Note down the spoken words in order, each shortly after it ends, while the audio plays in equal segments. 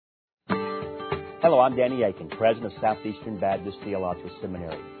Hello, I'm Danny Aiken, President of Southeastern Baptist Theological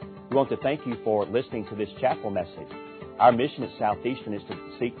Seminary. We want to thank you for listening to this chapel message. Our mission at Southeastern is to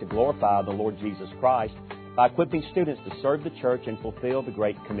seek to glorify the Lord Jesus Christ by equipping students to serve the church and fulfill the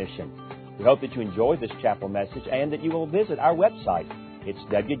Great Commission. We hope that you enjoy this chapel message and that you will visit our website. It's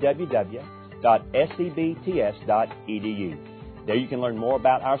www.sebts.edu. There you can learn more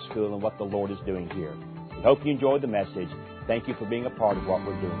about our school and what the Lord is doing here. We hope you enjoyed the message. Thank you for being a part of what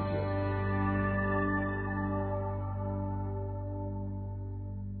we're doing here.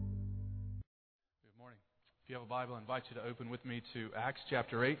 If you have a Bible, I invite you to open with me to Acts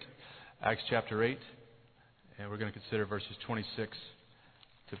chapter 8. Acts chapter 8. And we're going to consider verses 26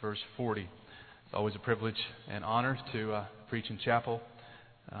 to verse 40. It's always a privilege and honor to preach in chapel.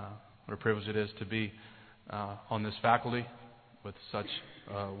 What a privilege it is to be on this faculty with such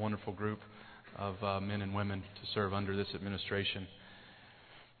a wonderful group of men and women to serve under this administration.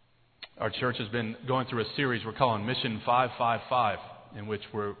 Our church has been going through a series we're calling Mission 555, in which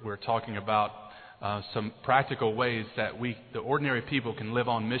we're talking about some practical ways that the ordinary people, can live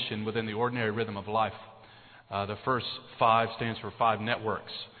on mission within the ordinary rhythm of life. The first 5 stands for 5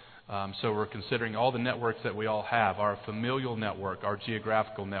 networks. So we're considering all the networks that we all have: our familial network, our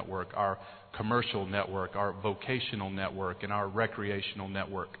geographical network, our commercial network, our vocational network, and our recreational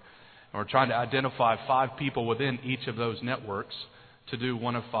network. And we're trying to identify 5 people within each of those networks to do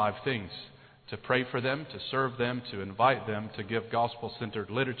one of 5 things: to pray for them, to serve them, to invite them, to give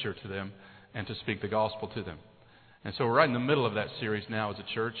gospel-centered literature to them, and to speak the gospel to them. And so we're right in the middle of that series now as a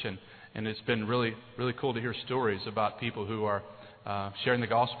church, and it's been really, really cool to hear stories about people who are sharing the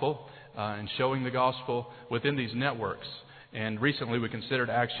gospel and showing the gospel within these networks. And recently we considered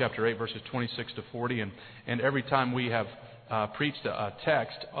Acts chapter 8, verses 26 to 40, and every time we have preached a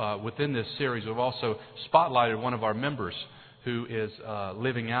text within this series, we've also spotlighted one of our members who is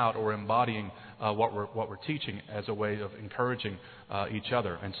living out or embodying what we're teaching as a way of encouraging each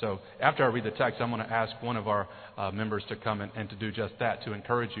other. And so after I read the text, I'm going to ask one of our members to come and to do just that, to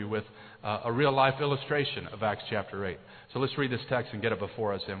encourage you with a real-life illustration of Acts chapter 8. So let's read this text and get it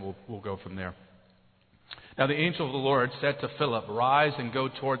before us, and we'll go from there. Now the angel of the Lord said to Philip, "Rise and go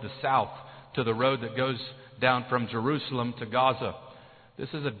toward the south to the road that goes down from Jerusalem to Gaza.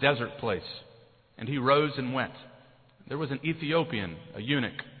 This is a desert place." And he rose and went. There was an Ethiopian, a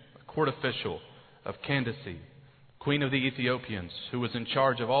eunuch, a court official of Candace, queen of the Ethiopians, who was in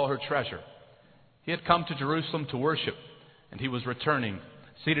charge of all her treasure. He had come to Jerusalem to worship, and he was returning,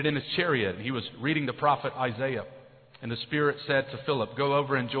 seated in his chariot, and he was reading the prophet Isaiah. And the Spirit said to Philip, "Go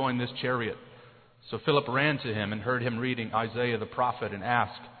over and join this chariot." So Philip ran to him and heard him reading Isaiah the prophet and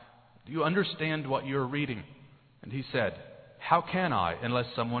asked, "Do you understand what you're reading?" And he said, "How can I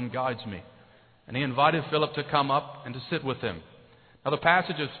unless someone guides me?" And he invited Philip to come up and to sit with him. Now the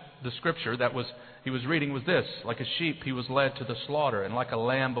passage of the scripture that he was reading was this: "Like a sheep he was led to the slaughter, and like a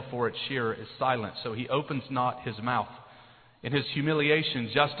lamb before its shearer is silent, so he opens not his mouth. In his humiliation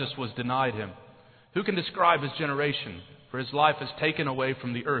justice was denied him. Who can describe his generation? For his life is taken away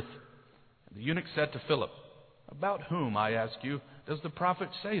from the earth." And the eunuch said to Philip, "About whom, I ask you, does the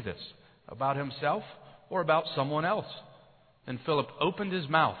prophet say this? About himself or about someone else?" And Philip opened his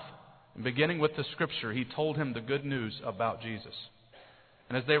mouth, and beginning with the scripture, he told him the good news about Jesus.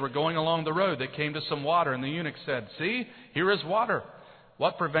 And as they were going along the road, they came to some water, and the eunuch said, "See, here is water.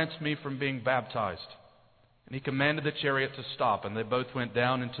 What prevents me from being baptized?" And he commanded the chariot to stop, and they both went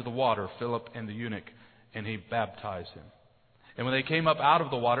down into the water, Philip and the eunuch, and he baptized him. And when they came up out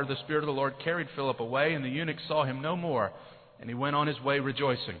of the water, the Spirit of the Lord carried Philip away, and the eunuch saw him no more, and he went on his way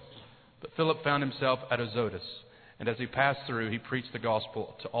rejoicing. But Philip found himself at Azotus, and as he passed through, he preached the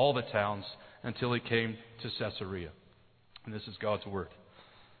gospel to all the towns until he came to Caesarea. And this is God's word.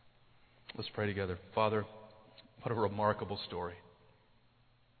 Let's pray together. Father, what a remarkable story.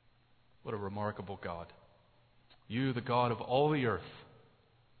 What a remarkable God. You, the God of all the earth,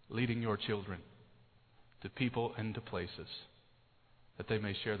 leading your children to people and to places that they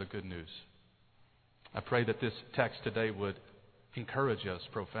may share the good news. I pray that this text today would encourage us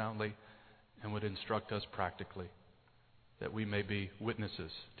profoundly and would instruct us practically, that we may be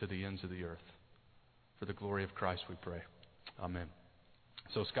witnesses to the ends of the earth. For the glory of Christ we pray. Amen.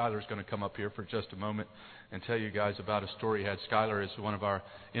 So Skylar's going to come up here for just a moment and tell you guys about a story he had. Skylar is one of our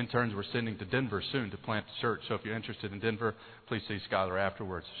interns we're sending to Denver soon to plant a church. So if you're interested in Denver, please see Skylar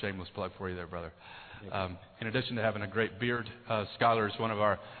afterwards. Shameless plug for you there, brother. In addition to having a great beard, Skylar is one of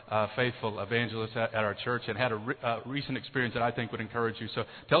our faithful evangelists at our church and had a recent experience that I think would encourage you. So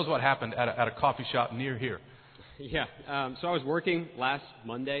tell us what happened at a coffee shop near here. Yeah, so I was working last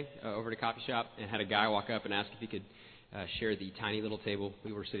Monday over at a coffee shop and had a guy walk up and ask if he could share the tiny little table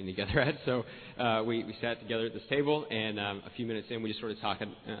we were sitting together at. So we sat together at this table, and a few minutes in, we just started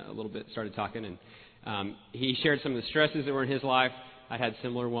talking a little bit, and he shared some of the stresses that were in his life. I had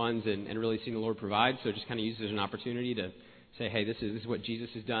similar ones and really seen the Lord provide, so just kind of used it as an opportunity to say, hey, this is what Jesus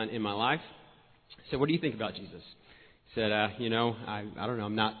has done in my life. So what do you think about Jesus? He said, I don't know,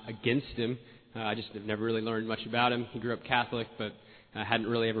 I'm not against him. I just have never really learned much about him. He grew up Catholic, but I hadn't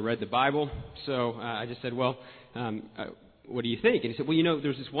really ever read the Bible. So I just said, what do you think? And he said, there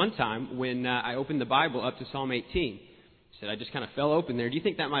was this one time when I opened the Bible up to Psalm 18. He said, I just kind of fell open there. Do you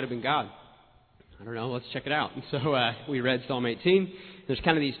think that might have been God? I don't know. Let's check it out. And so we read Psalm 18. There's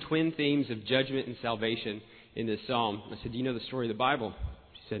kind of these twin themes of judgment and salvation in this psalm. I said, do you know the story of the Bible?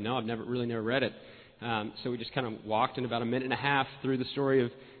 She said, no, I've never read it. So we just kind of walked in about a minute and a half through the story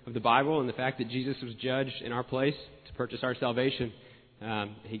of the Bible and the fact that Jesus was judged in our place to purchase our salvation.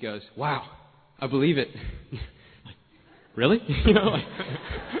 He goes, wow, I believe it. Really?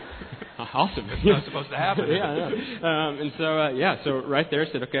 Awesome. It's not supposed to happen. Yeah, I know. And so right there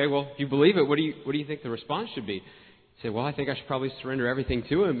I said, okay, well, if you believe it, what do you think the response should be? He said, well, I think I should probably surrender everything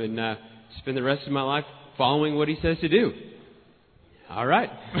to him and spend the rest of my life following what he says to do. All right.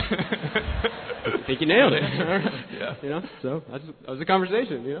 I think you nailed it. Yeah. So that was the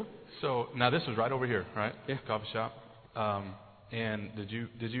conversation, So now this was right over here, right? Yeah. Coffee shop. And did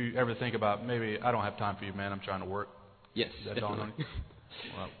you ever think about, maybe I don't have time for you, man, I'm trying to work? Yes. Did that dawn on you?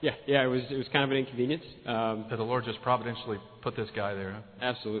 Well, yeah. It was kind of an inconvenience. Did the Lord just providentially put this guy there? Huh?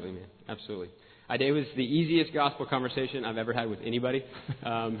 Absolutely, man. Absolutely. It was the easiest gospel conversation I've ever had with anybody.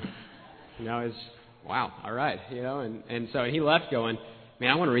 It's wow. All right, and so he left going,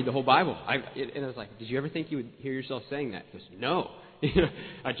 man, I want to read the whole Bible. And I was like, did you ever think you would hear yourself saying that? He goes, no.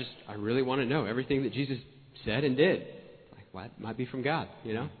 I really want to know everything that Jesus said and did. Like, well, it might be from God,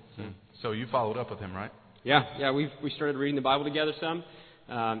 So you followed up with him, right? Yeah. We started reading the Bible together some.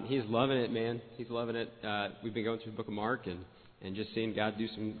 He's loving it, man. He's loving it. We've been going through the book of Mark and just seeing God do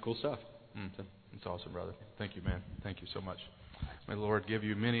some cool stuff. So. That's awesome, brother. Thank you, man. Thank you so much. May the Lord give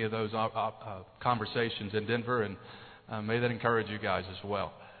you many of those conversations in Denver, and may that encourage you guys as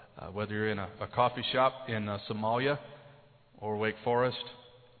well. Whether you're in a coffee shop in Somalia or Wake Forest,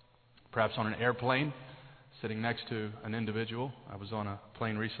 perhaps on an airplane, sitting next to an individual. I was on a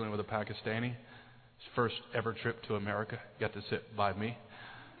plane recently with a Pakistani. His first ever trip to America. Got to sit by me.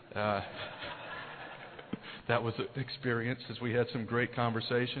 That was an experience as we had some great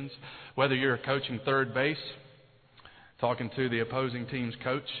conversations. Whether you're coaching third base, talking to the opposing team's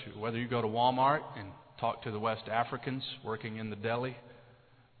coach, whether you go to Walmart and talk to the West Africans working in the deli,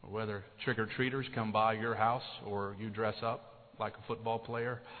 or whether trick-or-treaters come by your house or you dress up like a football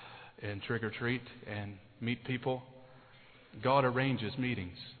player and trick-or-treat and meet people, God arranges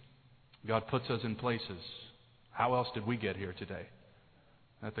meetings. God puts us in places. How else did we get here today?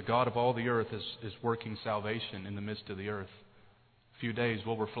 That the God of all the earth is working salvation in the midst of the earth. A few days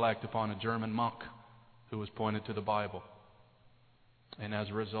we'll reflect upon a German monk who was pointed to the Bible. And as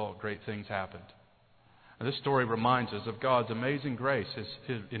a result, great things happened. And this story reminds us of God's amazing grace,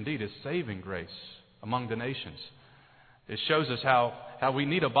 indeed His saving grace among the nations. It shows us how we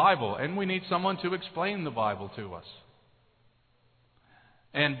need a Bible and we need someone to explain the Bible to us.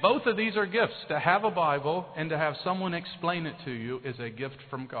 And both of these are gifts. To have a Bible and to have someone explain it to you is a gift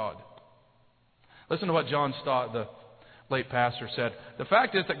from God. Listen to what John Stott, the late pastor, said. The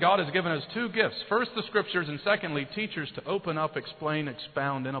fact is that God has given us two gifts. First, the Scriptures, and secondly, teachers to open up, explain,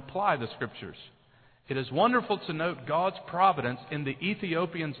 expound, and apply the Scriptures. It is wonderful to note God's providence in the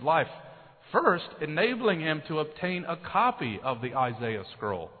Ethiopian's life. First, enabling him to obtain a copy of the Isaiah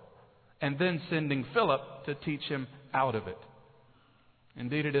scroll, and then sending Philip to teach him out of it.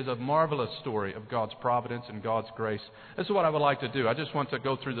 Indeed, it is a marvelous story of God's providence and God's grace. This is what I would like to do. I just want to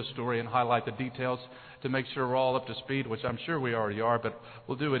go through the story and highlight the details to make sure we're all up to speed, which I'm sure we already are, but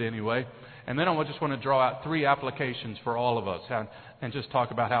we'll do it anyway. And then I just want to draw out 3 applications for all of us and just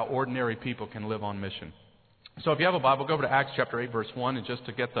talk about how ordinary people can live on mission. So if you have a Bible, go over to Acts chapter 8, verse 1, and just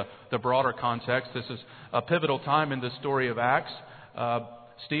to get the broader context, this is a pivotal time in the story of Acts.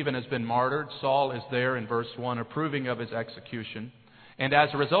 Stephen has been martyred. Saul is there in verse 1, approving of his execution. And as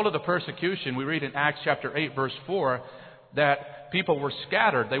a result of the persecution, we read in Acts chapter 8, verse 4, that people were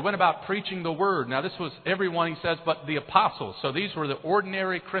scattered. They went about preaching the word. Now, this was everyone, he says, but the apostles. So these were the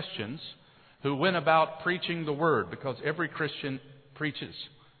ordinary Christians who went about preaching the word, because every Christian preaches.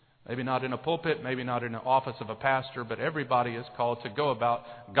 Maybe not in a pulpit, maybe not in the office of a pastor, but everybody is called to go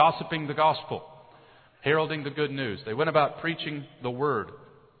about gossiping the gospel, heralding the good news. They went about preaching the word.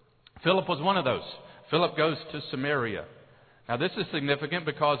 Philip was one of those. Philip goes to Samaria. Now, this is significant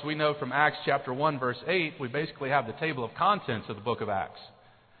because we know from Acts chapter 1, verse 8, we basically have the table of contents of the book of Acts,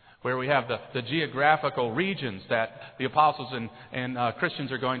 where we have the geographical regions that the apostles and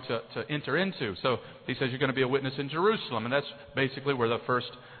Christians are going to enter into. So he says you're going to be a witness in Jerusalem, and that's basically where the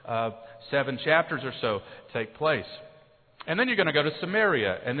first 7 chapters or so take place. And then you're going to go to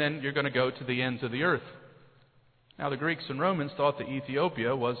Samaria, and then you're going to go to the ends of the earth. Now, the Greeks and Romans thought that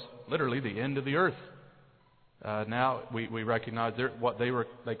Ethiopia was literally the end of the earth. Now we recognize what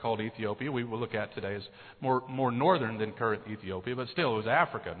they called Ethiopia. We will look at today as more northern than current Ethiopia, but still it was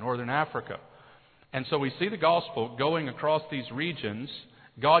Africa, northern Africa. And so we see the gospel going across these regions,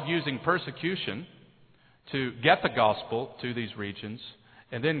 God using persecution to get the gospel to these regions,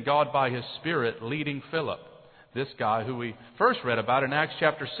 and then God by His Spirit leading Philip, this guy who we first read about in Acts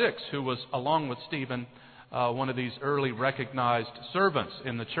chapter 6, who was, along with Stephen, one of these early recognized servants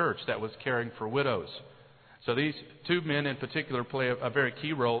in the church that was caring for widows. So these 2 men in particular play a very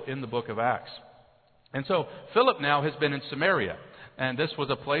key role in the book of Acts. And so Philip now has been in Samaria. And this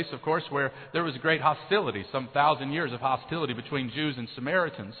was a place, of course, where there was great hostility, some 1,000 years of hostility between Jews and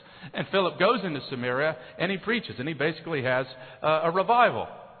Samaritans. And Philip goes into Samaria and he preaches, and he basically has a revival.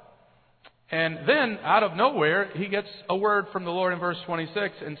 And then, out of nowhere, he gets a word from the Lord in verse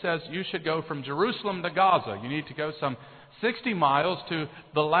 26 and says, you should go from Jerusalem to Gaza. You need to go some 60 miles to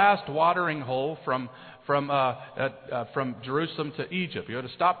the last watering hole from Jerusalem to Egypt. You have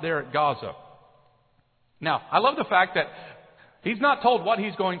to stop there at Gaza. Now, I love the fact that he's not told what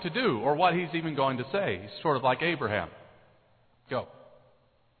he's going to do or what he's even going to say. He's sort of like Abraham. Go.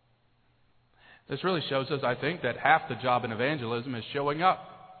 This really shows us, I think, that half the job in evangelism is showing up.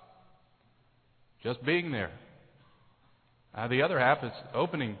 Just being there. The other half is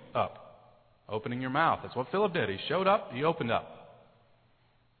opening up. Opening your mouth. That's what Philip did. He showed up, he opened up.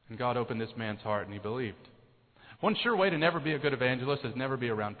 And God opened this man's heart and he believed. One sure way to never be a good evangelist is never be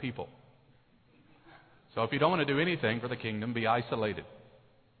around people. So if you don't want to do anything for the kingdom, be isolated.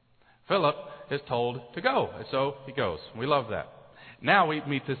 Philip is told to go, and so he goes. We love that. Now we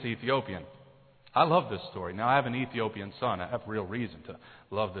meet this Ethiopian. I love this story. Now I have an Ethiopian son. I have real reason to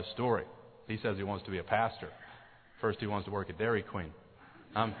love this story. He says he wants to be a pastor. First he wants to work at Dairy Queen.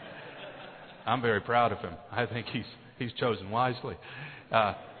 I'm very proud of him. I think he's chosen wisely.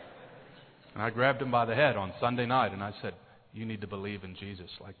 And I grabbed him by the head on Sunday night and I said, you need to believe in Jesus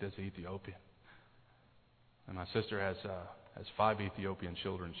like this Ethiopian. And my sister has 5 Ethiopian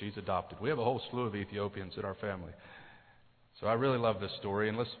children. She's adopted. We have a whole slew of Ethiopians in our family. So I really love this story.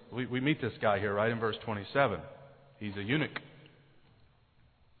 And we meet this guy here right in verse 27. He's a eunuch.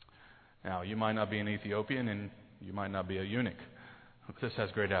 Now, you might not be an Ethiopian and you might not be a eunuch. This has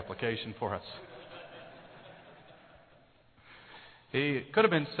great application for us. He could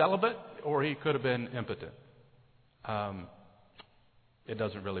have been celibate or he could have been impotent. It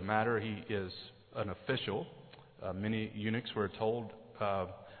doesn't really matter. He is an official. Many eunuchs were told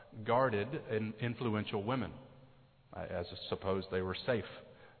guarded influential women, as suppose they were safe.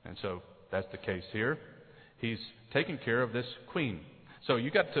 And so that's the case here. He's taking care of this queen. So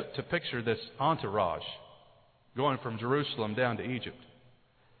you got to picture this entourage going from Jerusalem down to Egypt.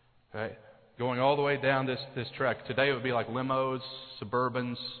 Right? Going all the way down this trek. Today it would be like limos,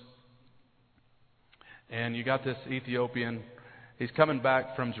 Suburbans. And you got this Ethiopian. He's coming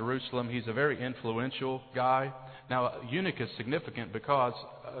back from Jerusalem. He's a very influential guy. Now, eunuch is significant because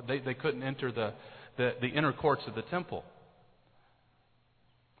they couldn't enter the inner courts of the temple.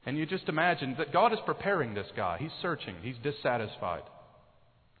 And you just imagine that God is preparing this guy. He's searching. He's dissatisfied.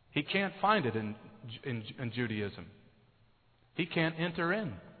 He can't find it in Judaism. He can't enter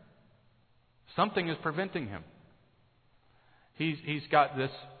in. Something is preventing him. He's got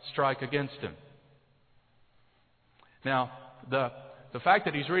this strike against him. Now, the fact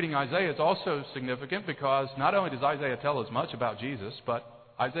that he's reading Isaiah is also significant because not only does Isaiah tell us much about Jesus, but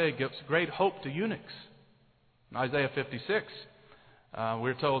Isaiah gives great hope to eunuchs. In Isaiah 56,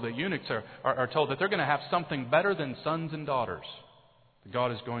 we're told that eunuchs are told that they're going to have something better than sons and daughters.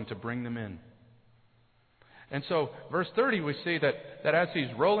 God is going to bring them in. And so, verse 30, we see that as he's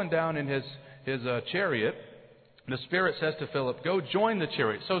rolling down in his chariot, the Spirit says to Philip, go join the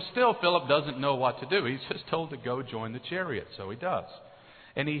chariot. So still Philip doesn't know what to do. He's just told to go join the chariot. So he does.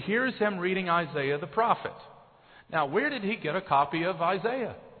 And he hears him reading Isaiah the prophet. Now, where did he get a copy of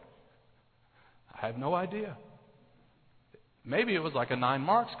Isaiah? I have no idea. Maybe it was like a 9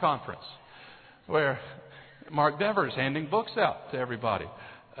 Marks conference where Mark Dever's handing books out to everybody.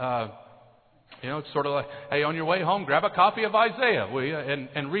 It's sort of like, hey, on your way home, grab a copy of Isaiah, will you?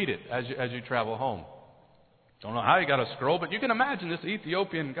 And read it as you travel home. Don't know how he got a scroll, but you can imagine this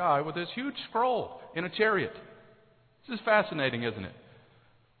Ethiopian guy with this huge scroll in a chariot. This is fascinating, isn't it?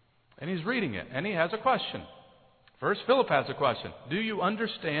 And he's reading it, and he has a question. First, Philip has a question. Do you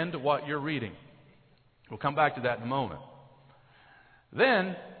understand what you're reading? We'll come back to that in a moment.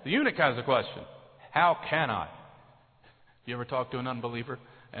 Then, the eunuch has a question. How can I? You ever talk to an unbeliever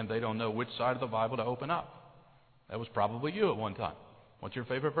and they don't know which side of the Bible to open up? That was probably you at one time. What's your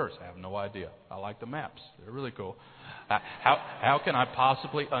favorite verse? I have no idea. I like the maps. They're really cool. How can I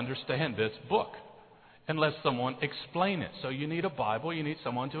possibly understand this book unless someone explain it? So you need a Bible. You need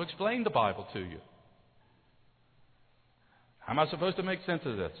someone to explain the Bible to you. How am I supposed to make sense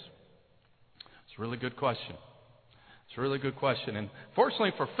of this? It's a really good question. It's a really good question. And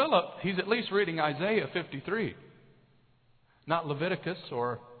fortunately for Philip, he's at least reading Isaiah 53. Not Leviticus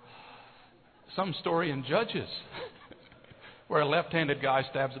or some story in Judges where a left-handed guy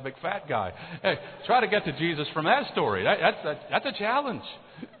stabs a big fat guy. Hey, try to get to Jesus from that story. That's a challenge.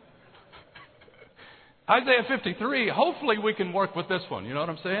 Isaiah 53, hopefully we can work with this one. You know what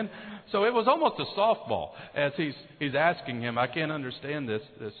I'm saying? So it was almost a softball as he's asking him, I can't understand this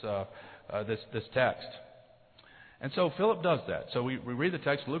text. And so Philip does that. So we read the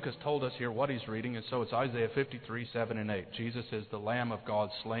text. Luke has told us here what he's reading. And so it's Isaiah 53, 7 and 8. Jesus is the Lamb of God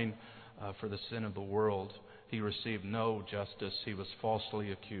slain for the sin of the world. He received no justice. He was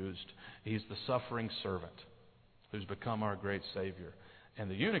falsely accused. He's the suffering servant who's become our great Savior. And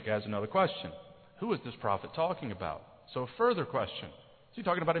the eunuch has another question. Who is this prophet talking about? So a further question. Is he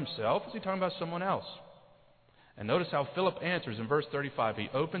talking about himself? Is he talking about someone else? And notice how Philip answers in verse 35. He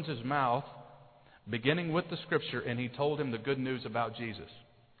opens his mouth, beginning with the Scripture, and he told him the good news about Jesus.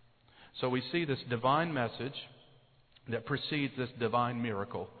 So we see this divine message that precedes this divine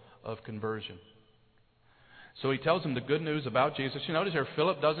miracle of conversion. So he tells him the good news about Jesus. You notice here,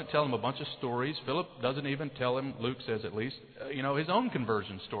 Philip doesn't tell him a bunch of stories. Philip doesn't even tell him, Luke says at least, his own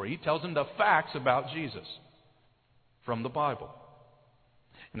conversion story. He tells him the facts about Jesus from the Bible.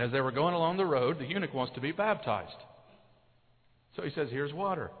 And as they were going along the road, the eunuch wants to be baptized. So he says, here's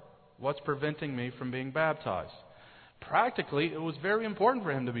water. What's preventing me from being baptized? Practically, it was very important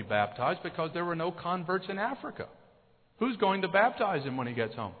for him to be baptized because there were no converts in Africa. Who's going to baptize him when he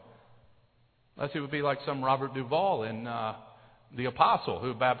gets home? Unless it would be like some Robert Duvall in The Apostle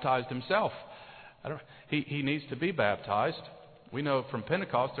who baptized himself. He needs to be baptized. We know from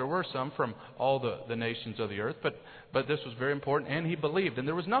Pentecost there were some from all the nations of the earth, but this was very important, and he believed. And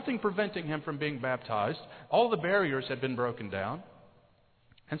there was nothing preventing him from being baptized. All the barriers had been broken down.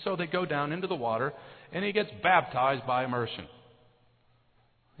 And so they go down into the water, and he gets baptized by immersion.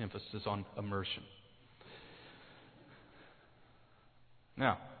 Emphasis on immersion.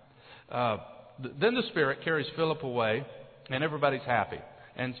 Now, then the Spirit carries Philip away, and everybody's happy.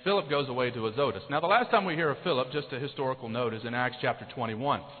 And Philip goes away to Azotus. Now, the last time we hear of Philip, just a historical note, is in Acts chapter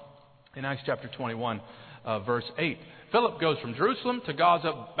 21. In Acts chapter 21, verse 8. Philip goes from Jerusalem to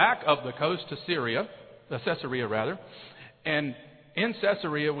Gaza, back up the coast to Caesarea. And in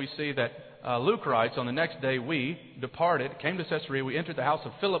Caesarea, we see that Luke writes, on the next day we departed, came to Caesarea. We entered the house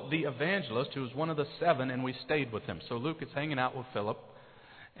of Philip the evangelist, who was one of the 7, and we stayed with him. So Luke is hanging out with Philip,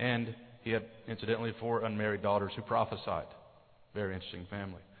 and he had, incidentally, 4 unmarried daughters who prophesied. Very interesting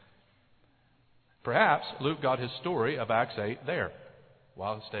family. Perhaps Luke got his story of Acts 8 there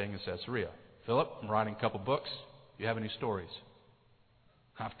while staying in Caesarea. Philip, I'm writing a couple books. Do you have any stories?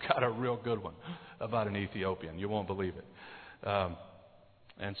 I've got a real good one about an Ethiopian. You won't believe it.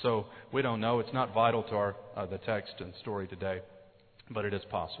 And so we don't know. It's not vital to the text and story today, but it is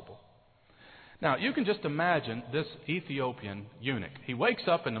possible. Now, you can just imagine this Ethiopian eunuch. He wakes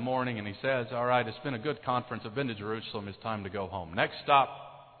up in the morning and he says, all right, it's been a good conference. I've been to Jerusalem. It's time to go home. Next stop,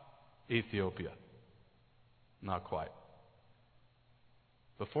 Ethiopia. Not quite.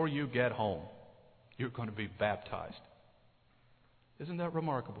 Before you get home, you're going to be baptized. Isn't that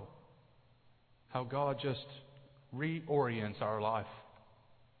remarkable? How God just reorients our life,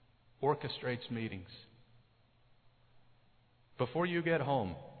 orchestrates meetings. Before you get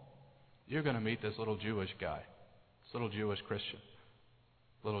home, you're going to meet this little Jewish guy, this little Jewish Christian,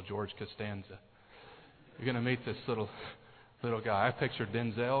 little George Costanza. You're going to meet this little guy. I picture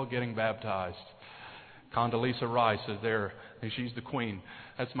Denzel getting baptized. Condoleezza Rice is there, and she's the queen.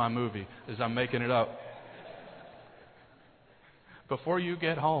 That's my movie, as I'm making it up. Before you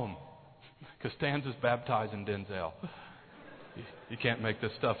get home, Costanza's baptizing Denzel. You can't make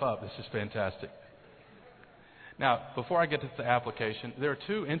this stuff up. This is fantastic. Now, before I get to the application, there are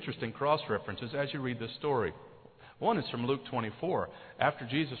 2 interesting cross-references as you read this story. One is from Luke 24. After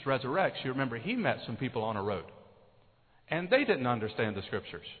Jesus resurrects, you remember he met some people on a road. And they didn't understand the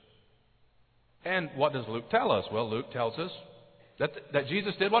Scriptures. And what does Luke tell us? Well, Luke tells us That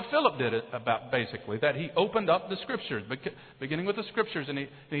Jesus did what Philip did about, basically, that he opened up the Scriptures, beginning with the Scriptures, and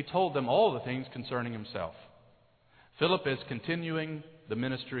he told them all the things concerning himself. Philip is continuing the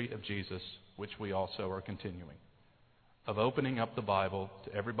ministry of Jesus, which we also are continuing, of opening up the Bible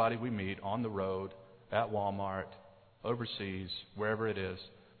to everybody we meet on the road, at Walmart, overseas, wherever it is,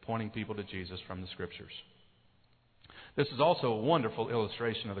 pointing people to Jesus from the Scriptures. This is also a wonderful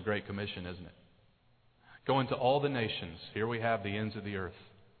illustration of the Great Commission, isn't it? Go into all the nations. Here we have the ends of the earth.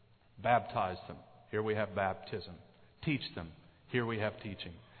 Baptize them. Here we have baptism. Teach them. Here we have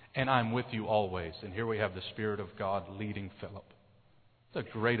teaching. And I'm with you always. And here we have the Spirit of God leading Philip. It's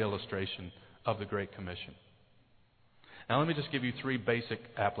a great illustration of the Great Commission. Now let me just give you 3 basic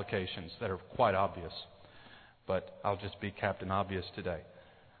applications that are quite obvious. But I'll just be Captain Obvious today.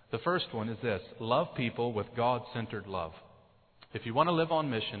 The first one is this: love people with God-centered love. If you want to live on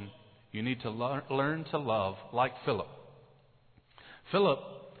mission, you need to learn to love like Philip. Philip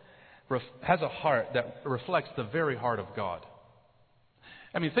has a heart that reflects the very heart of God.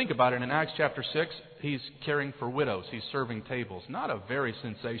 I mean, think about it. In Acts chapter 6, he's caring for widows. He's serving tables. Not a very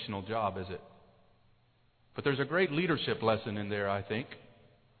sensational job, is it? But there's a great leadership lesson in there, I think.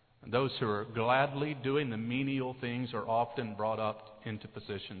 And those who are gladly doing the menial things are often brought up into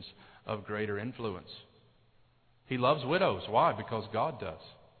positions of greater influence. He loves widows. Why? Because God does.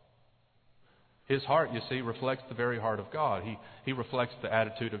 His heart, you see, reflects the very heart of God. He reflects the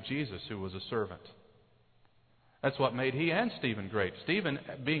attitude of Jesus, who was a servant. That's what made he and Stephen great. Stephen,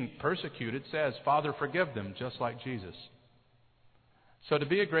 being persecuted, says, "Father, forgive them," just like Jesus. So to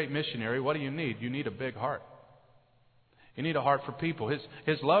be a great missionary, what do you need? You need a big heart. You need a heart for people.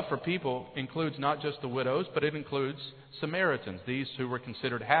 His love for people includes not just the widows, but it includes Samaritans, these who were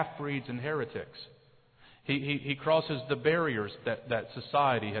considered half-breeds and heretics. He crosses the barriers that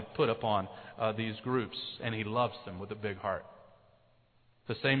society had put upon these groups, and he loves them with a big heart.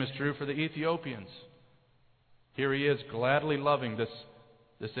 The same is true for the Ethiopians. Here he is gladly loving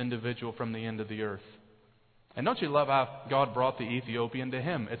this individual from the end of the earth. And don't you love how God brought the Ethiopian to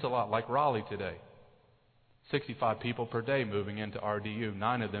him? It's a lot like Raleigh today. 65 people per day moving into RDU,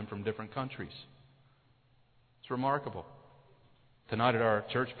 9 of them from different countries. It's remarkable. Tonight at our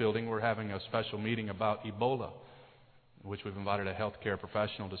church building, we're having a special meeting about Ebola, in which we've invited a healthcare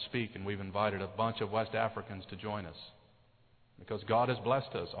professional to speak, and we've invited a bunch of West Africans to join us. Because God has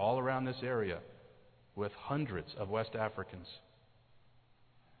blessed us all around this area with hundreds of West Africans.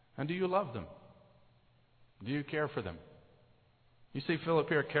 And do you love them? Do you care for them? You see Philip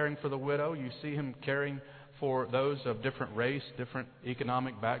here caring for the widow. You see him caring for those of different race, different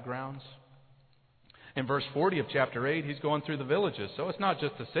economic backgrounds. In verse 40 of chapter 8, he's going through the villages. So it's not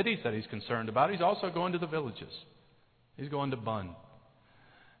just the cities that he's concerned about. He's also going to the villages. He's going to Bun.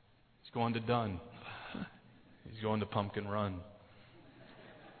 He's going to Dunn. He's going to Pumpkin Run.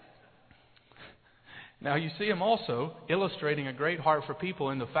 Now you see him also illustrating a great heart for people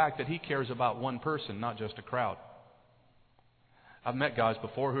in the fact that he cares about one person, not just a crowd. I've met guys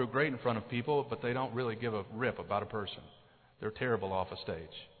before who are great in front of people, but they don't really give a rip about a person. They're terrible off a stage.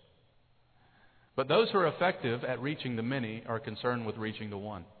 But those who are effective at reaching the many are concerned with reaching the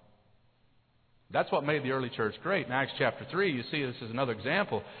one. That's what made the early church great. In Acts chapter 3, you see this is another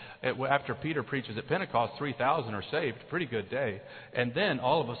example. After Peter preaches at Pentecost, 3,000 are saved. Pretty good day. And then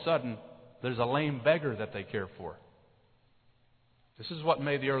all of a sudden, there's a lame beggar that they care for. This is what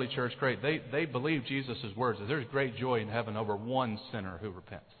made the early church great. They believed Jesus' words that there's great joy in heaven over one sinner who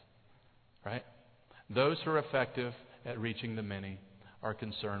repents. Right? Those who are effective at reaching the many are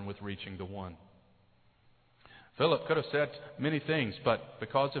concerned with reaching the one. Philip could have said many things, but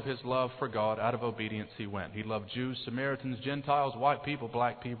because of his love for God, out of obedience he went. He loved Jews, Samaritans, Gentiles, white people,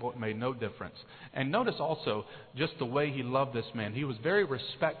 black people. It made no difference. And notice also just the way he loved this man. He was very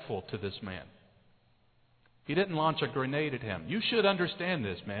respectful to this man. He didn't launch a grenade at him. You should understand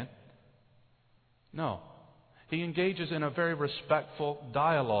this, man. No. He engages in a very respectful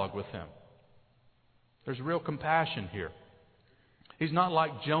dialogue with him. There's real compassion here. He's not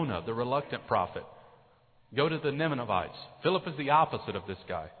like Jonah, the reluctant prophet. Go to the Ninevites. Philip is the opposite of this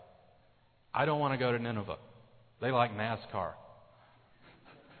guy. I don't want to go to Nineveh. They like NASCAR.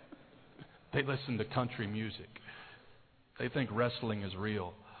 They listen to country music. They think wrestling is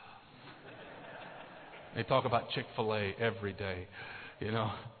real. They talk about Chick-fil-A every day. You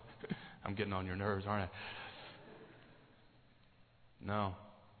know, I'm getting on your nerves, aren't I?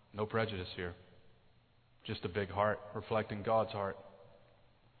 No prejudice here. Just a big heart reflecting God's heart.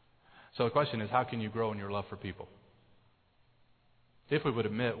 So the question is, how can you grow in your love for people? If we would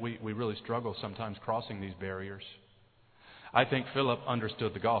admit, we really struggle sometimes crossing these barriers. I think Philip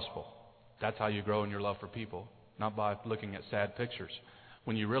understood the gospel. That's how you grow in your love for people. not by looking at sad pictures.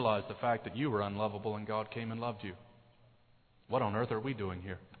 When you realize the fact that you were unlovable and God came and loved you. What on earth are we doing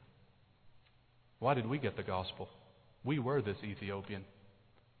here? Why did we get the gospel? We were this Ethiopian.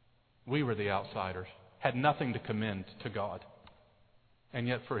 We were the outsiders. Had nothing to commend to God. And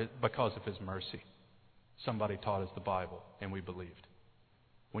yet, because of His mercy, somebody taught us the Bible and we believed.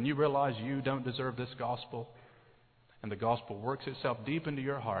 When you realize you don't deserve this gospel and the gospel works itself deep into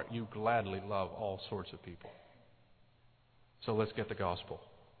your heart, you gladly love all sorts of people. So let's get the gospel.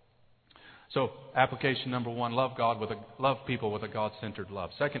 So application number 1, love people with a God-centered love.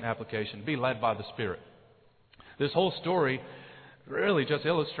 Second application, be led by the Spirit. This whole story really just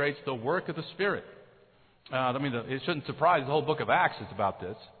illustrates the work of the Spirit. It shouldn't surprise, the whole book of Acts is about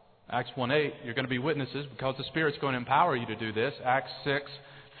this. Acts 1:8, you're going to be witnesses because the Spirit's going to empower you to do this. Acts 6,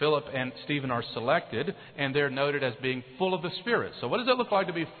 Philip and Stephen are selected, and they're noted as being full of the Spirit. So what does it look like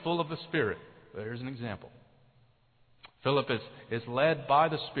to be full of the Spirit? Well, here's an example. Philip is led by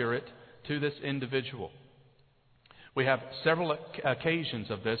the Spirit to this individual. We have several occasions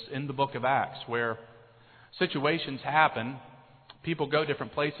of this in the book of Acts where situations happen, people go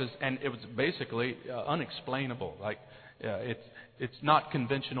different places, and it was basically unexplainable. It's not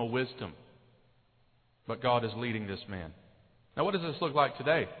conventional wisdom, but God is leading this man. Now, what does this look like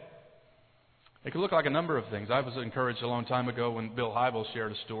today? It could look like a number of things. I was encouraged a long time ago when Bill Hybels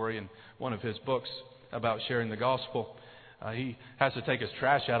shared a story in one of his books about sharing the gospel. He has to take his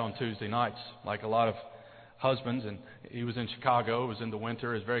trash out on Tuesday nights, like a lot of husbands. And he was in Chicago. It was in the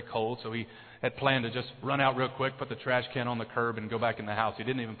winter. It was very cold. So he had planned to just run out real quick, put the trash can on the curb, and go back in the house. He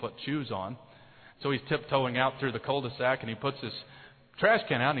didn't even put shoes on. So he's tiptoeing out through the cul-de-sac, and he puts his trash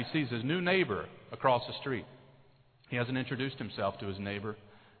can out, and he sees his new neighbor across the street. He hasn't introduced himself to his neighbor,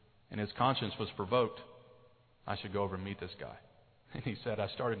 and his conscience was provoked. I should go over and meet this guy. And he said, I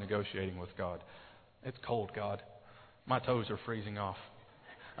started negotiating with God. It's cold, God. My toes are freezing off.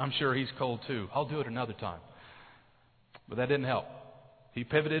 I'm sure he's cold too. I'll do it another time. But that didn't help. He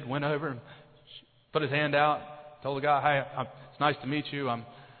pivoted, went over, and put his hand out, told the guy, hey, it's nice to meet you.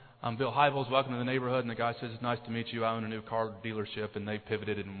 I'm Bill Hybels. Welcome to the neighborhood. And the guy says, it's nice to meet you. I own a new car dealership. And they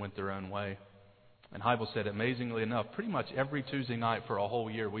pivoted and went their own way. And Hybels said, amazingly enough, pretty much every Tuesday night for a whole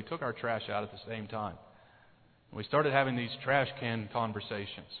year, we took our trash out at the same time. And we started having these trash can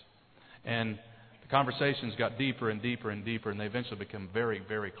conversations. And the conversations got deeper and deeper and deeper, and they eventually became very,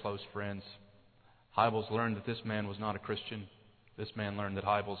 very close friends. Hybels learned that this man was not a Christian. This man learned that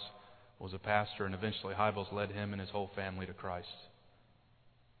Hybels was a pastor, and eventually Hybels led him and his whole family to Christ.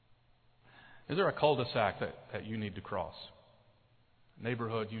 Is there a cul-de-sac that you need to cross? A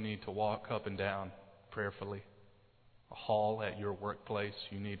neighborhood you need to walk up and down prayerfully? A hall at your workplace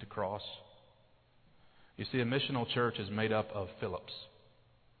you need to cross? You see, a missional church is made up of Philips.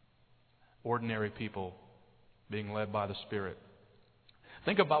 Ordinary people being led by the Spirit.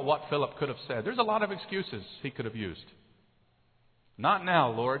 Think about what Philip could have said. There's a lot of excuses he could have used. Not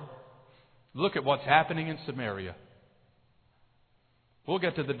now, Lord. Look at what's happening in Samaria. We'll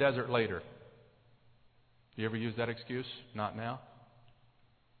get to the desert later. You ever use that excuse? Not now.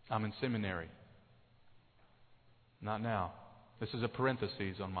 I'm in seminary. Not now. This is a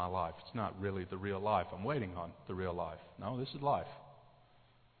parenthesis on my life. It's not really the real life. I'm waiting on the real life. No, this is life.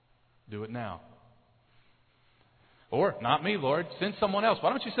 Do it now. Or, not me, Lord. Send someone else. Why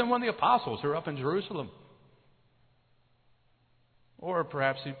don't you send one of the apostles who are up in Jerusalem? Or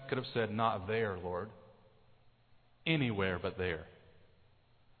perhaps he could have said, not there, Lord. Anywhere but there.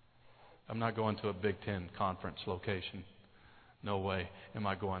 I'm not going to a Big Ten conference location. No way am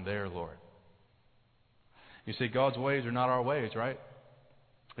I going there, Lord. You see, God's ways are not our ways, right?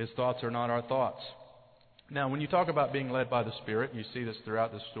 His thoughts are not our thoughts. Now, when you talk about being led by the Spirit, you see this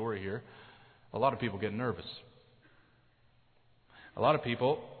throughout this story here, a lot of people get nervous. A lot of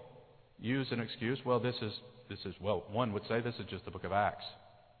people use an excuse, well, this is one would say this is just the book of Acts.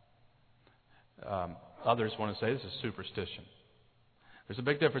 Others want to say this is superstition. There's a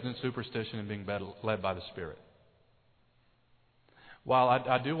big difference in superstition and being led by the Spirit. While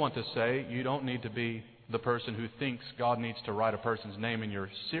I do want to say you don't need to be the person who thinks God needs to write a person's name in your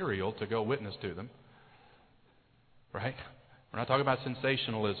cereal to go witness to them. Right? We're not talking about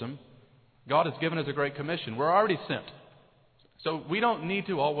sensationalism. God has given us a great commission. We're already sent. So we don't need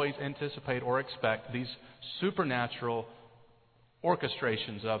to always anticipate or expect these supernatural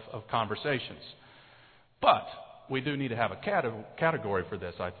orchestrations of conversations. But we do need to have a category for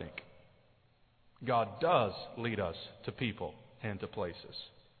this, I think. God does lead us to people and to places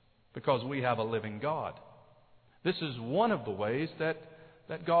because we have a living God. This is one of the ways that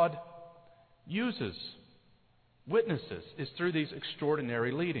God uses witnesses, is through these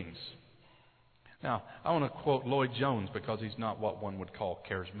extraordinary leadings. Now, I want to quote Lloyd Jones because he's not what one would call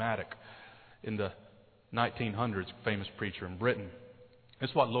charismatic. In the 1900s, famous preacher in Britain.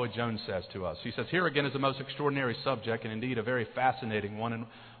 It's what Lloyd Jones says to us. He says, "Here again is a most extraordinary subject, and indeed a very fascinating one, and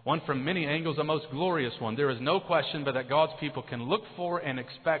one from many angles a most glorious one. There is no question but that God's people can look for and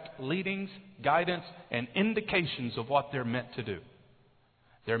expect leadings, guidance, and indications of what they're meant to do.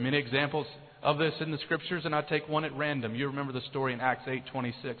 There are many examples of this in the Scriptures, and I take one at random. You remember the story in Acts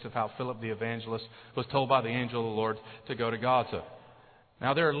 8:26 of how Philip the evangelist was told by the angel of the Lord to go to Gaza.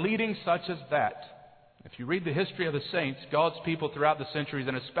 Now, there are leadings such as that. If you read the history of the saints, God's people throughout the centuries,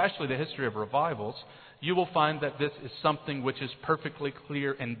 and especially the history of revivals, you will find that this is something which is perfectly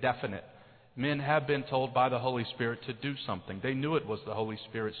clear and definite. Men have been told by the Holy Spirit to do something. They knew it was the Holy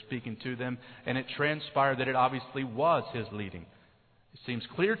Spirit speaking to them, and it transpired that it obviously was His leading. It seems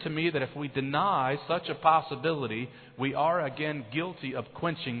clear to me that if we deny such a possibility, we are again guilty of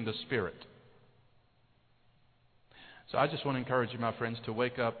quenching the Spirit. So I just want to encourage you, my friends, to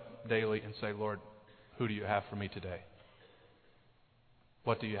wake up daily and say, Lord, who do you have for me today?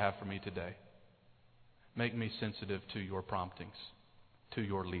 What do you have for me today? Make me sensitive to your promptings, to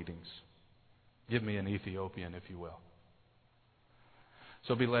your leadings. Give me an Ethiopian, if you will.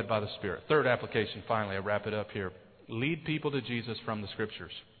 So be led by the Spirit. Third application, finally, I wrap it up here. Lead people to Jesus from the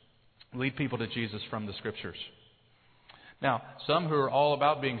Scriptures. Lead people to Jesus from the Scriptures. Now, some who are all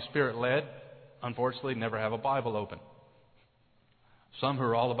about being Spirit-led, unfortunately, never have a Bible open. Some who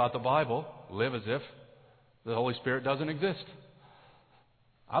are all about the Bible live as if the Holy Spirit doesn't exist.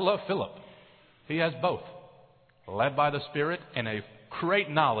 I love Philip. He has both. Led by the Spirit and a great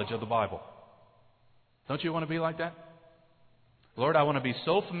knowledge of the Bible. Don't you want to be like that? Lord, I want to be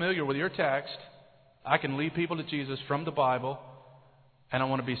so familiar with your text, I can lead people to Jesus from the Bible, and I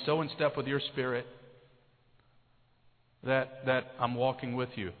want to be so in step with your Spirit that I'm walking with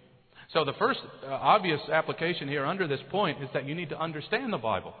you. So the first obvious application here under this point is that you need to understand the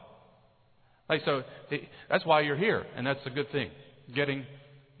Bible. That's why you're here, and that's a good thing. Getting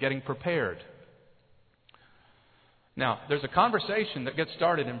prepared. Now, there's a conversation that gets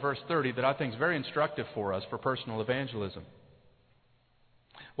started in verse 30 that I think is very instructive for us for personal evangelism.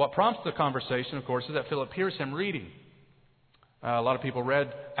 What prompts the conversation, of course, is that Philip hears him reading. A lot of people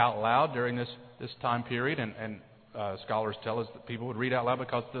read out loud during this time period, and scholars tell us that people would read out loud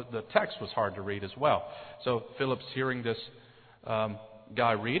because the text was hard to read as well. So Philip's hearing this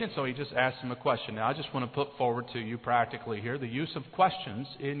guy read, and so he just asks him a question. Now, I just want to put forward to you practically here the use of questions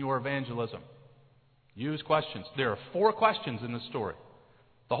in your evangelism. Use questions. There are 4 questions in the story.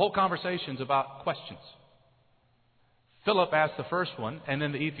 The whole conversation is about questions. Philip asked the first one, and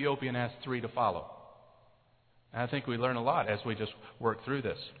then the Ethiopian asked 3 to follow. And I think we learn a lot as we just work through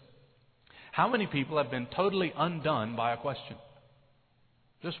this. How many people have been totally undone by a question?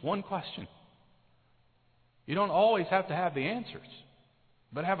 Just one question. You don't always have to have the answers,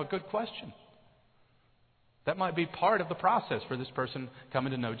 but have a good question. That might be part of the process for this person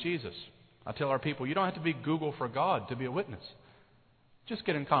coming to know Jesus. I tell our people, you don't have to be Google for God to be a witness. Just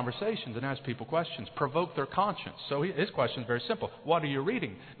get in conversations and ask people questions. Provoke their conscience. So his question is very simple. What are you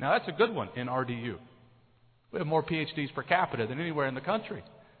reading? Now, that's a good one in RDU. We have more PhDs per capita than anywhere in the country.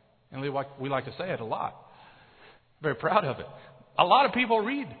 And we like to say it a lot. Very proud of it. A lot of people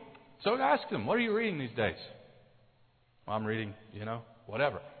read. So ask them, what are you reading these days? Well, I'm reading,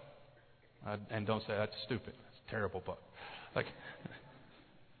 whatever. And don't say that's stupid. That's a terrible book.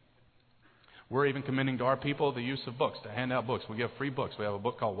 We're even commending to our people the use of books, to hand out books. We give free books. We have a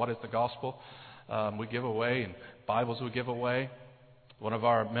book called What is the Gospel? We give away, and Bibles we give away. One of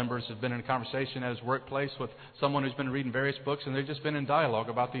our members has been in a conversation at his workplace with someone who's been reading various books, and they've just been in dialogue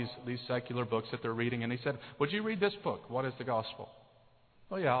about these secular books that they're reading. And he said, would you read this book? What is the Gospel?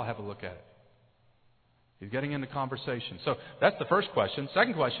 Oh, yeah, I'll have a look at it. He's getting into conversation. So that's the first question.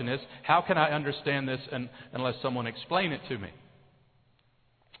 Second question is, how can I understand this unless someone explain it to me?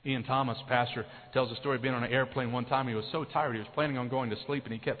 Ian Thomas, pastor, tells a story of being on an airplane one time. He was so tired, he was planning on going to sleep,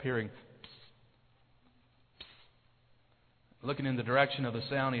 and he kept hearing psst, psst. Looking in the direction of the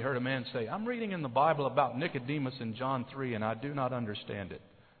sound, he heard a man say, I'm reading in the Bible about Nicodemus in John 3, and I do not understand it.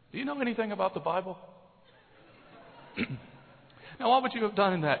 Do you know anything about the Bible? Now, what would you have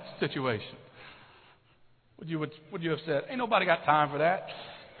done in that situation? Would you have said, ain't nobody got time for that?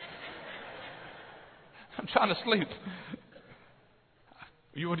 I'm trying to sleep.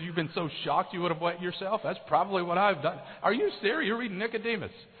 Would you have been so shocked you would have wet yourself? That's probably what I've done. Are you serious? You're reading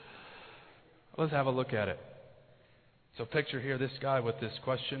Nicodemus. Let's have a look at it. So picture here this guy with this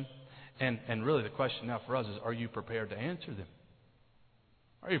question. And really the question now for us is, are you prepared to answer them?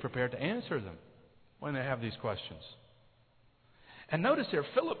 Are you prepared to answer them when they have these questions? And notice here,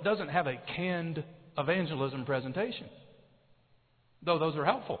 Philip doesn't have a canned evangelism presentation, though those are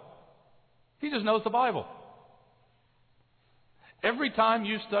helpful. He just knows the Bible. Every time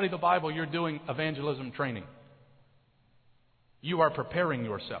you study the Bible, you're doing evangelism training. You are preparing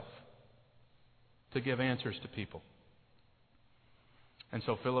yourself to give answers to people. And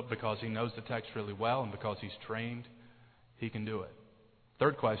so Philip, because he knows the text really well and because he's trained, he can do it.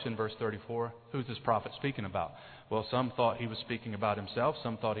 Third question, verse 34, who's this prophet speaking about? Well, some thought he was speaking about himself.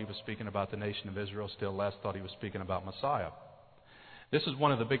 Some thought he was speaking about the nation of Israel. Still less thought he was speaking about Messiah. This is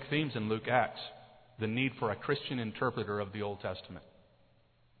one of the big themes in Luke Acts, the need for a Christian interpreter of the Old Testament.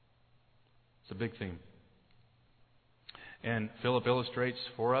 It's a big theme. And Philip illustrates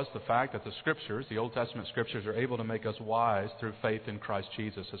for us the fact that the Scriptures, the Old Testament Scriptures, are able to make us wise through faith in Christ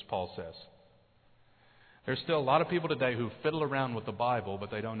Jesus, as Paul says. There's still a lot of people today who fiddle around with the Bible,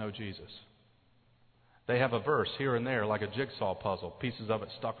 but they don't know Jesus. They have a verse here and there, like a jigsaw puzzle, pieces of it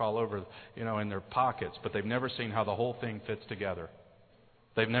stuck all over, in their pockets, but they've never seen how the whole thing fits together.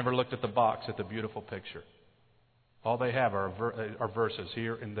 They've never looked at the box, at the beautiful picture. All they have are verses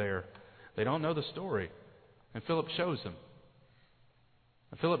here and there. They don't know the story. And Philip shows them.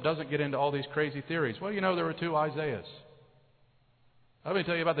 And Philip doesn't get into all these crazy theories. Well, there were 2 Isaiahs. Let me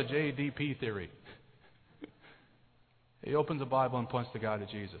tell you about the JDP theory. He opens the Bible and points the guy to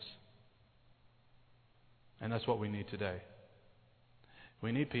Jesus. And that's what we need today.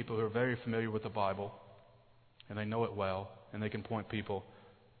 We need people who are very familiar with the Bible, and they know it well, and they can point people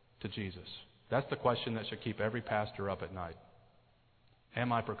to Jesus. That's the question that should keep every pastor up at night.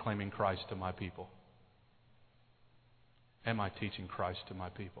 Am I proclaiming Christ to my people? Am I teaching Christ to my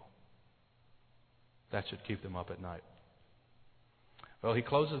people? That should keep them up at night. Well, he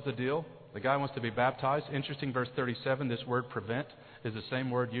closes the deal. The guy wants to be baptized. Interesting, verse 37, this word prevent is the same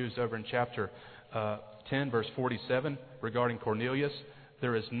word used over in chapter 10, verse 47, regarding Cornelius.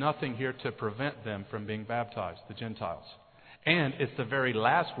 There is nothing here to prevent them from being baptized, the Gentiles. And it's the very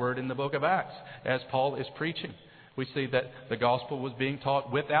last word in the book of Acts, as Paul is preaching. We see that the gospel was being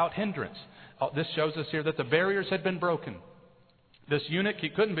taught without hindrance. This shows us here that the barriers had been broken. This eunuch, he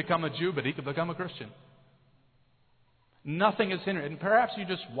couldn't become a Jew, but he could become a Christian. Nothing is hindering. And perhaps you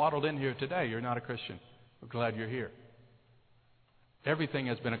just waddled in here today. You're not a Christian. We're glad you're here. Everything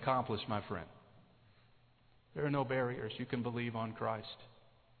has been accomplished, my friend. There are no barriers. You can believe on Christ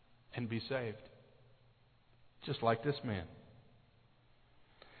and be saved. Just like this man.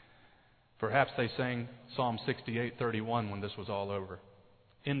 Perhaps they sang Psalm 68:31 when this was all over.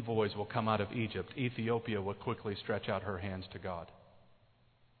 Envoys will come out of Egypt. Ethiopia will quickly stretch out her hands to God.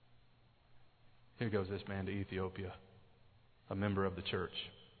 Here goes this man to Ethiopia, a member of the church.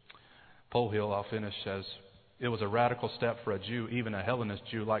 Polhill, I'll finish, says, it was a radical step for a Jew, even a Hellenist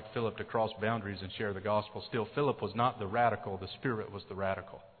Jew like Philip, to cross boundaries and share the gospel. Still, Philip was not the radical. The Spirit was the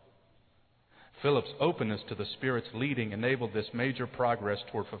radical. Philip's openness to the Spirit's leading enabled this major progress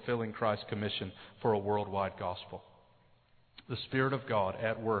toward fulfilling Christ's commission for a worldwide gospel. The Spirit of God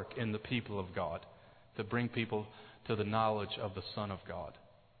at work in the people of God to bring people to the knowledge of the Son of God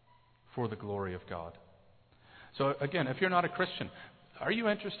for the glory of God. So again, if you're not a Christian, are you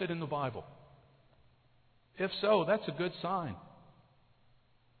interested in the Bible? If so, that's a good sign.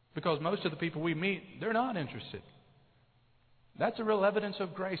 Because most of the people we meet, they're not interested. That's a real evidence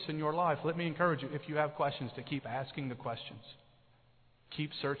of grace in your life. Let me encourage you, if you have questions, to keep asking the questions.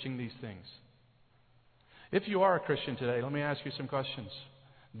 Keep searching these things. If you are a Christian today, let me ask you some questions.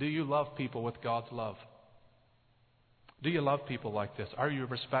 Do you love people with God's love? Do you love people like this? Are you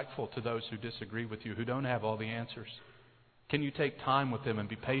respectful to those who disagree with you, who don't have all the answers? Can you take time with them and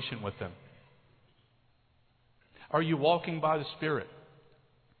be patient with them? Are you walking by the Spirit?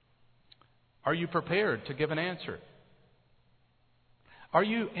 Are you prepared to give an answer? Are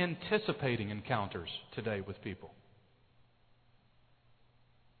you anticipating encounters today with people?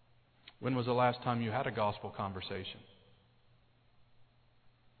 When was the last time you had a gospel conversation?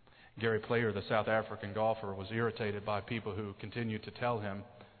 Gary Player, the South African golfer, was irritated by people who continued to tell him,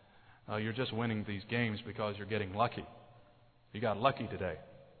 you're just winning these games because you're getting lucky. You got lucky today.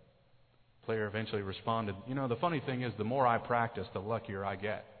 Player eventually responded, the funny thing is the more I practice, the luckier I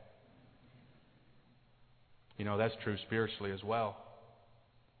get. That's true spiritually as well.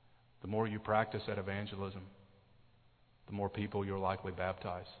 The more you practice at evangelism, the more people you'll likely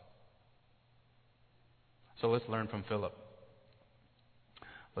baptize. So let's learn from Philip.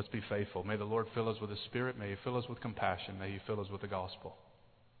 Let's be faithful. May the Lord fill us with His Spirit. May He fill us with compassion. May He fill us with the gospel.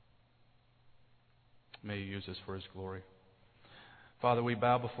 May He use us for His glory. Father, we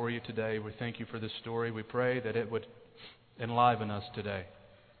bow before You today. We thank You for this story. We pray that it would enliven us today.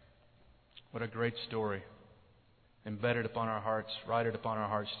 What a great story. embed it upon our hearts, write it upon our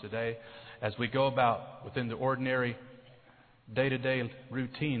hearts today. As we go about within the ordinary day-to-day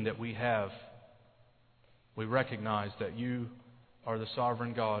routine that we have, we recognize that you are the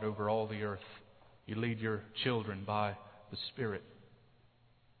sovereign God over all the earth. You lead your children by the Spirit.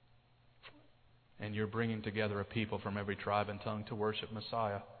 And you're bringing together a people from every tribe and tongue to worship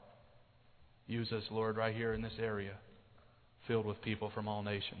Messiah. Use us, Lord, right here in this area, filled with people from all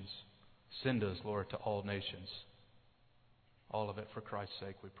nations. Send us, Lord, to all nations. All of it for Christ's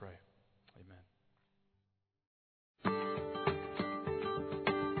sake, we pray. Amen.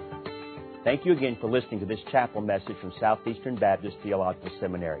 Thank you again for listening to this chapel message from Southeastern Baptist Theological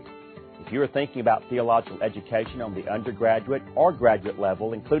Seminary. If you are thinking about theological education on the undergraduate or graduate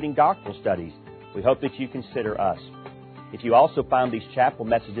level, including doctoral studies, we hope that you consider us. If you also find these chapel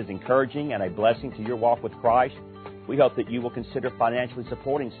messages encouraging and a blessing to your walk with Christ, we hope that you will consider financially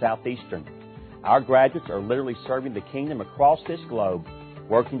supporting Southeastern. Our graduates are literally serving the kingdom across this globe,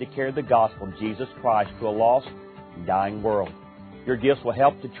 working to carry the gospel of Jesus Christ to a lost and dying world. Your gifts will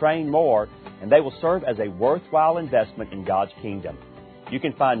help to train more, and they will serve as a worthwhile investment in God's kingdom. You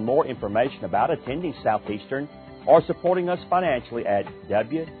can find more information about attending Southeastern or supporting us financially at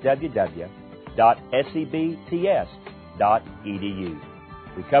www.sebts.edu.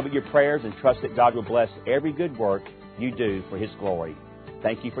 We covet your prayers and trust that God will bless every good work you do for His glory.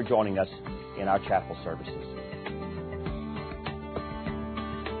 Thank you for joining us in our chapel services.